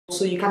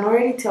So you can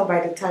already tell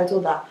by the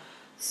title that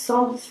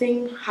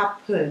something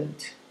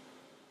happened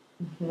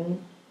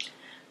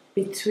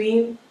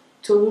between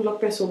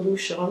Tolulope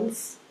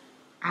Solutions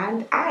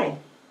and I.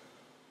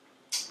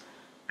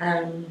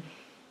 I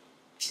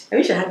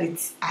wish I had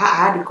it. I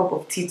had a cup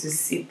of tea to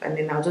sip, and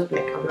then I'll just be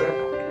like, I'll be right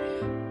back.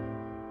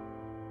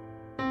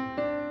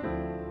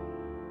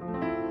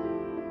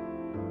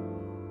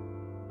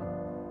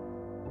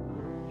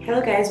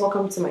 Hello guys,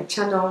 welcome to my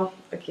channel.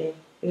 Okay,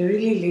 it's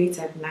really late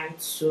at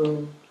night,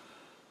 so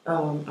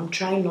I'm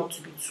trying not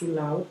to be too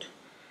loud.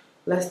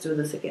 Let's do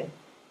this again.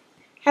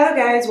 Hello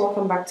guys,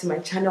 welcome back to my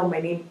channel. My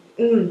name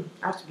I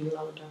have to be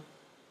louder.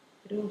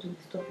 I don't want to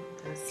disturb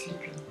people that are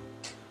sleeping.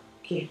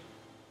 Okay.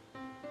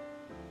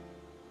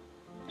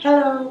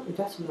 Hello,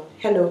 that's loud.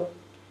 Hello.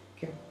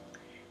 Okay.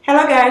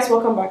 Hello guys,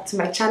 welcome back to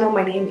my channel.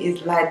 My name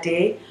is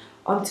Lade.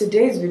 On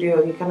today's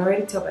video, you can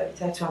already tell by the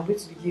title, I'm going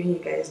to be giving you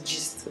guys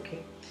gist.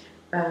 Okay.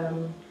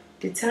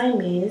 The time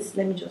is,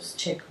 let me just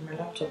check my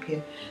laptop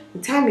here.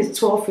 The time is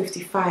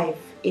 12:55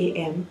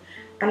 a.m.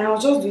 and I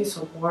was just doing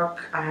some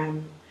work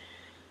and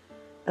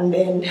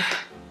then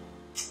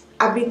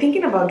I've been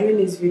thinking about doing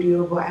this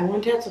video, but I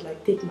wanted to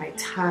like take my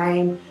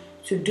time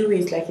to do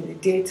it like in the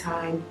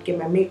daytime, get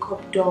my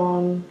makeup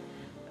done,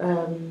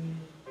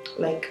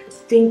 like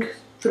think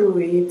through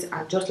it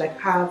and just like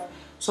have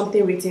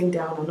something written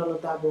down and all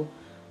of that. But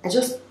I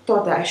just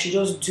thought that I should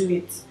just do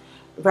it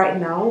right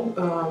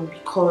now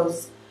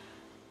because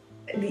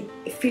the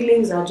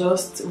feelings are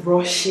just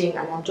rushing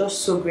and I'm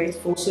just so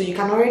grateful. So you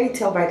can already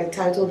tell by the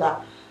title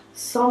that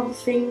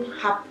something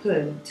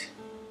happened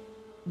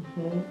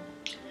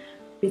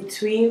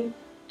between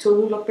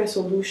Tolulope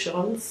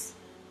Solutions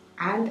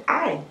and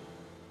I.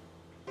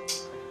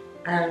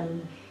 I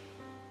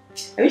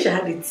wish I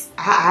had it.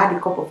 I had a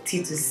cup of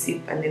tea to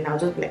sip, and then I'll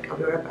just be like, I'll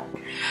be right back.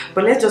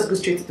 But let's just go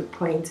straight to the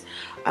point.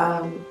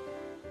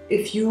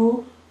 If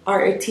you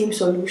are a Team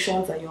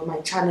Solutions and you're on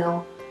my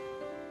channel,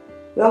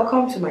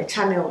 welcome to my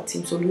channel,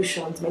 Team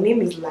Solutions. My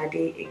name is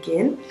Lade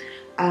again,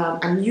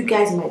 and you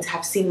guys might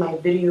have seen my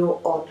video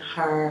on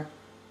her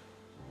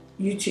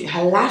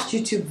last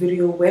YouTube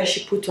video where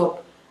she put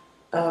up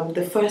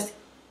the first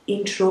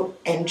intro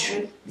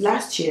entry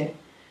last year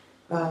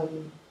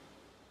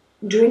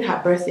during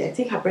her birthday. I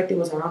think her birthday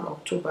was around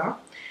October.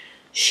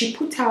 She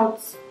put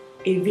out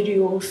a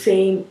video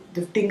saying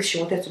the things she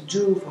wanted to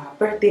do for her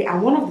birthday,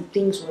 and one of the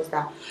things was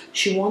that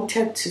she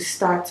wanted to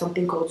start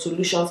something called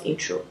Solutions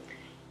Intro,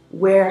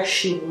 where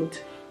she would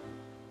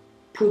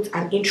put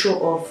an intro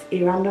of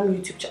a random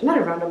YouTube channel, not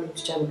a random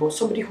YouTube channel, but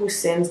somebody who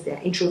sends their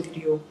intro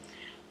video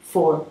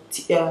for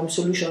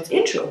Solutions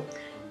Intro.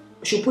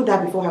 She'll put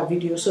that before her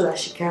video so that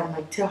she can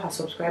like tell her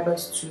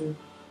subscribers to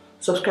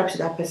subscribe to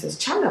that person's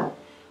channel.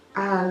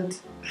 And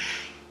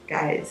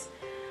guys,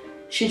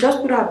 she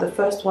just put out the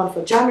first one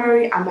for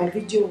January and my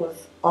video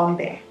was on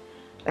there.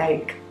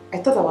 Like, I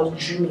thought I was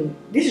dreaming.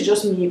 This is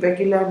just me,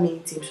 regular me,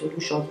 Team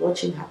Solutions,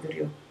 watching her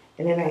video,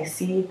 and then I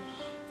see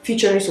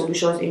featuring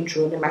Solutions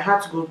Intro, and then my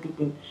heart goes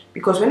boom,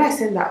 because when I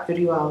sent that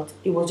video out,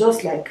 it was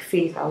just like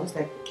faith. I was just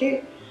like,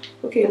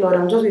 okay Lord,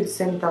 I'm just going to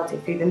send it out in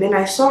faith. And then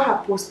I saw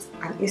her post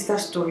an Insta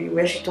story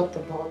where she talked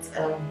about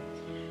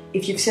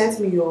if you've sent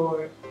me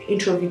your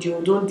intro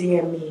video, don't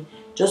DM me,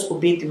 just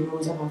obey the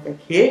rules. And I was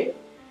like, hey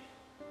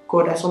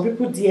God, there's some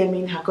people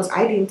DMing her, because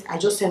I didn't. I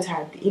just sent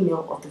her the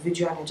email of the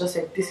video and I just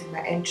said, this is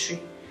my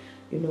entry,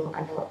 you know.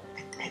 And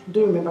I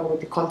don't remember what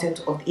the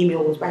content of the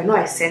email was, but I know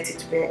I sent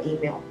it via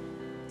email.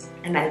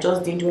 And I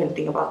just didn't do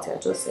anything about it. I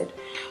just said,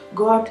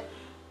 God,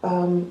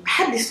 I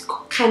had this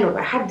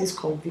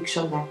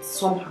conviction that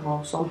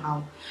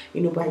somehow,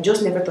 you know, but I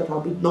just never thought I'll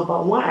be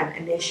 #1.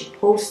 And then she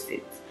posted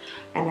it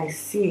and I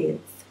see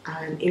it,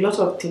 and a lot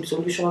of Team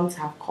Solutions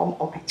have come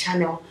on my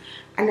channel,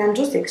 and I'm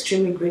just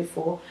extremely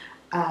grateful.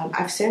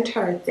 I've sent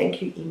her a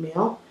thank you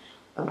email.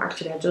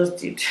 Actually, I just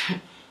did.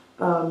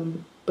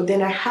 But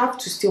then I have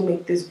to still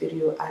make this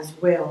video as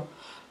well,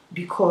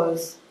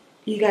 because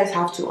you guys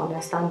have to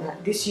understand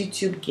that this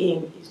YouTube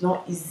game is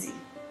not easy.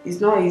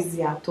 It's not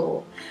easy at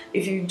all.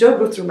 If you just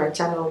go through my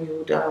channel,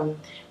 you would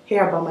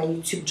hear about my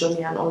YouTube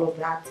journey and all of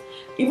that.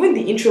 Even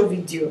the intro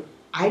video,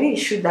 I didn't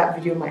shoot that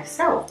video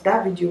myself.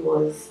 That video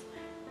was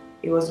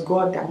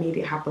God that made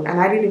it happen, and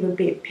I didn't even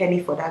pay a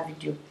penny for that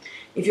video.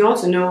 If you want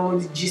to know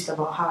the gist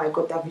about how I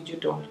got that video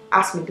done,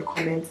 ask me in the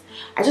comments.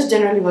 I just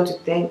generally want to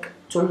thank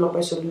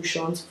Tolulope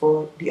Solutions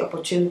for the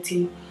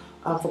opportunity,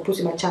 for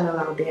putting my channel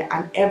out there,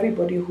 and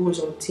everybody who is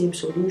on Team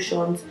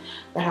Solutions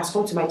that has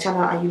come to my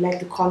channel and you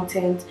like the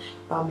content,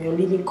 you're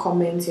leaving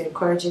comments, you're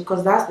encouraging,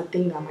 because that's the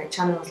thing that my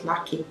channel is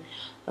lacking,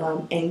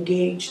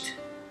 engaged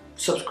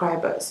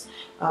subscribers.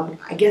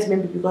 I guess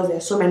maybe because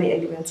there's so many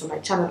elements on my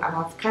channel, and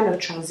I've kind of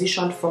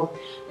transitioned from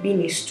being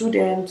a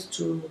student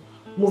to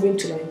moving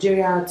to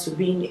Nigeria, to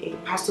being a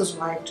pastor's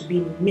wife, to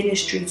being in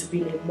ministry, to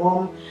being a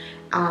mom.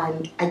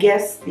 And I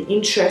guess the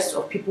interest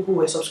of people who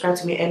were subscribed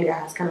to me earlier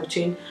has kind of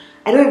changed.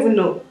 I don't even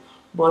know,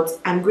 but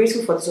I'm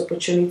grateful for this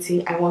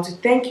opportunity. I want to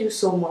thank you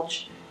so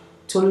much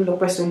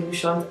Tolulope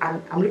Solutions,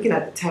 and I'm looking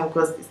at the time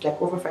because it's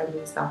like over 5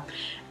 minutes now.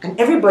 And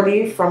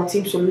everybody from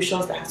Team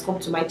Solutions that has come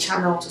to my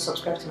channel to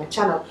subscribe to my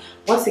channel.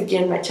 Once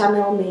again, my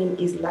channel name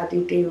is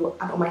Ladideo,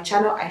 and on my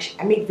channel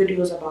I make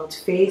videos about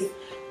faith,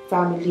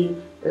 family,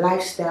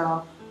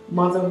 lifestyle,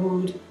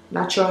 motherhood,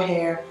 natural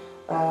hair,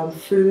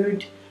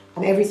 food,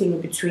 and everything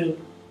in between.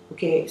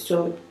 Okay,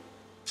 so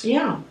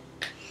yeah.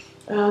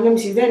 Let me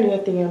see, is there any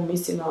other thing I'm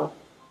missing out?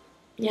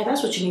 Yeah,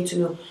 that's what you need to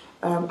know.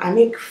 I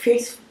make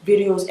faith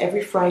videos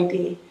every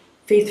Friday,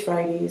 Faith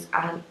Fridays,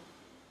 and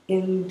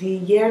in the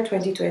year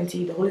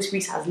 2020, the Holy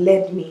Spirit has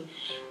led me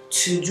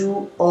to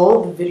do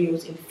all the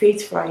videos in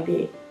Faith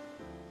Friday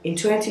in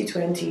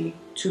 2020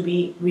 to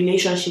be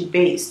relationship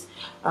based.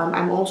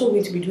 I'm also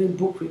going to be doing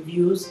book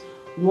reviews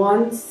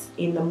once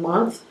in a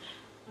month.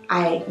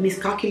 I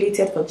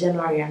miscalculated for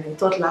January and I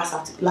thought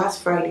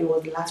last Friday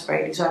was the last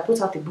Friday, so I put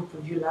out a book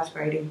review last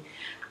Friday,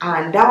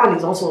 and that one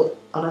is also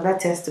another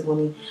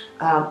testimony.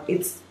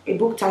 It's a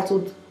book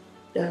titled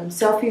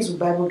Selfies with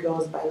Bible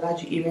Girls by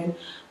Laju Iren,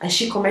 and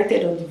she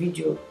commented on the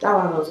video. That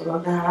one was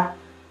another,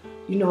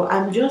 you know,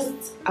 I'm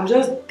just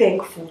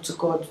thankful to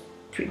God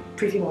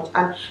pretty much.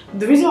 And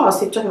the reason I was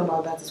talking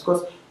about that is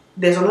because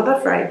there's another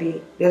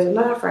Friday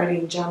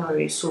in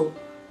January, so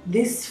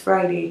this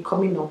Friday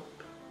coming up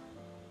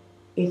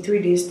in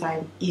 3 days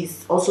time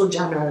is also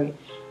January.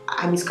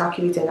 I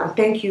miscalculated, and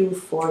thank you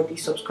for the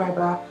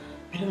subscriber,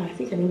 I don't know, I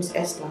think her name is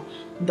Esther,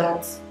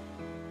 that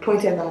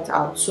pointed that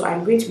out. So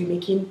I'm going to be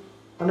making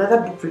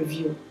another book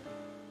review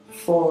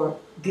for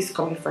this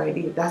coming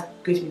Friday. That's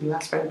going to be the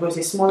last Friday, but it's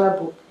a smaller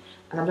book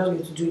and I'm just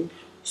going to do it.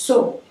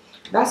 So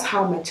that's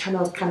how my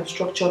channel is kind of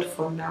structured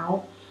for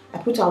now. I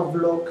put out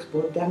vlogs,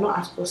 but they're not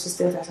as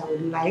consistent as I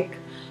would like,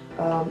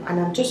 and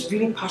I'm just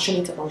really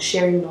passionate about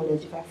sharing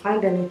knowledge. If I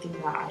find anything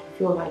that I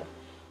feel like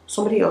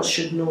somebody else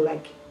should know,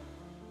 like,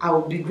 I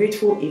would be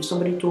grateful if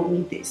somebody told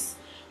me this,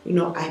 you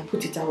know, I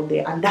put it out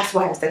there, and that's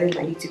why I started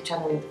my YouTube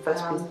channel in the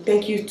first place.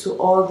 Thank you to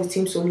all the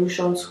Team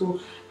Solutions who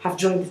have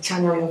joined the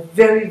channel. You're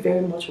very,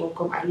 very much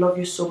welcome. I love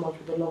you so much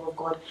with the love of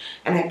God,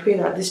 and I pray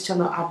that this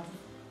channel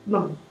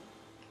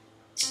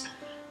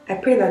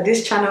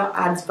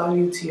adds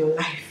value to your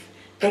life.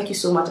 Thank you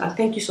so much, and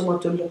thank you so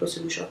much to Tolulope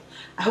Solution.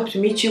 I hope to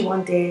meet you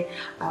one day.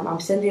 I'm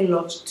sending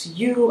love to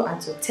you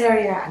and to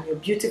Teria and your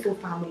beautiful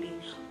family.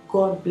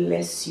 God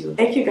bless you.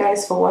 Thank you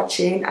guys for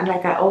watching, and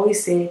like I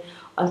always say,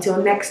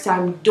 until next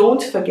time,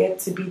 don't forget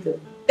to be the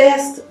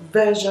best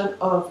version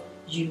of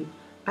you.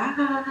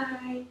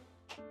 Bye.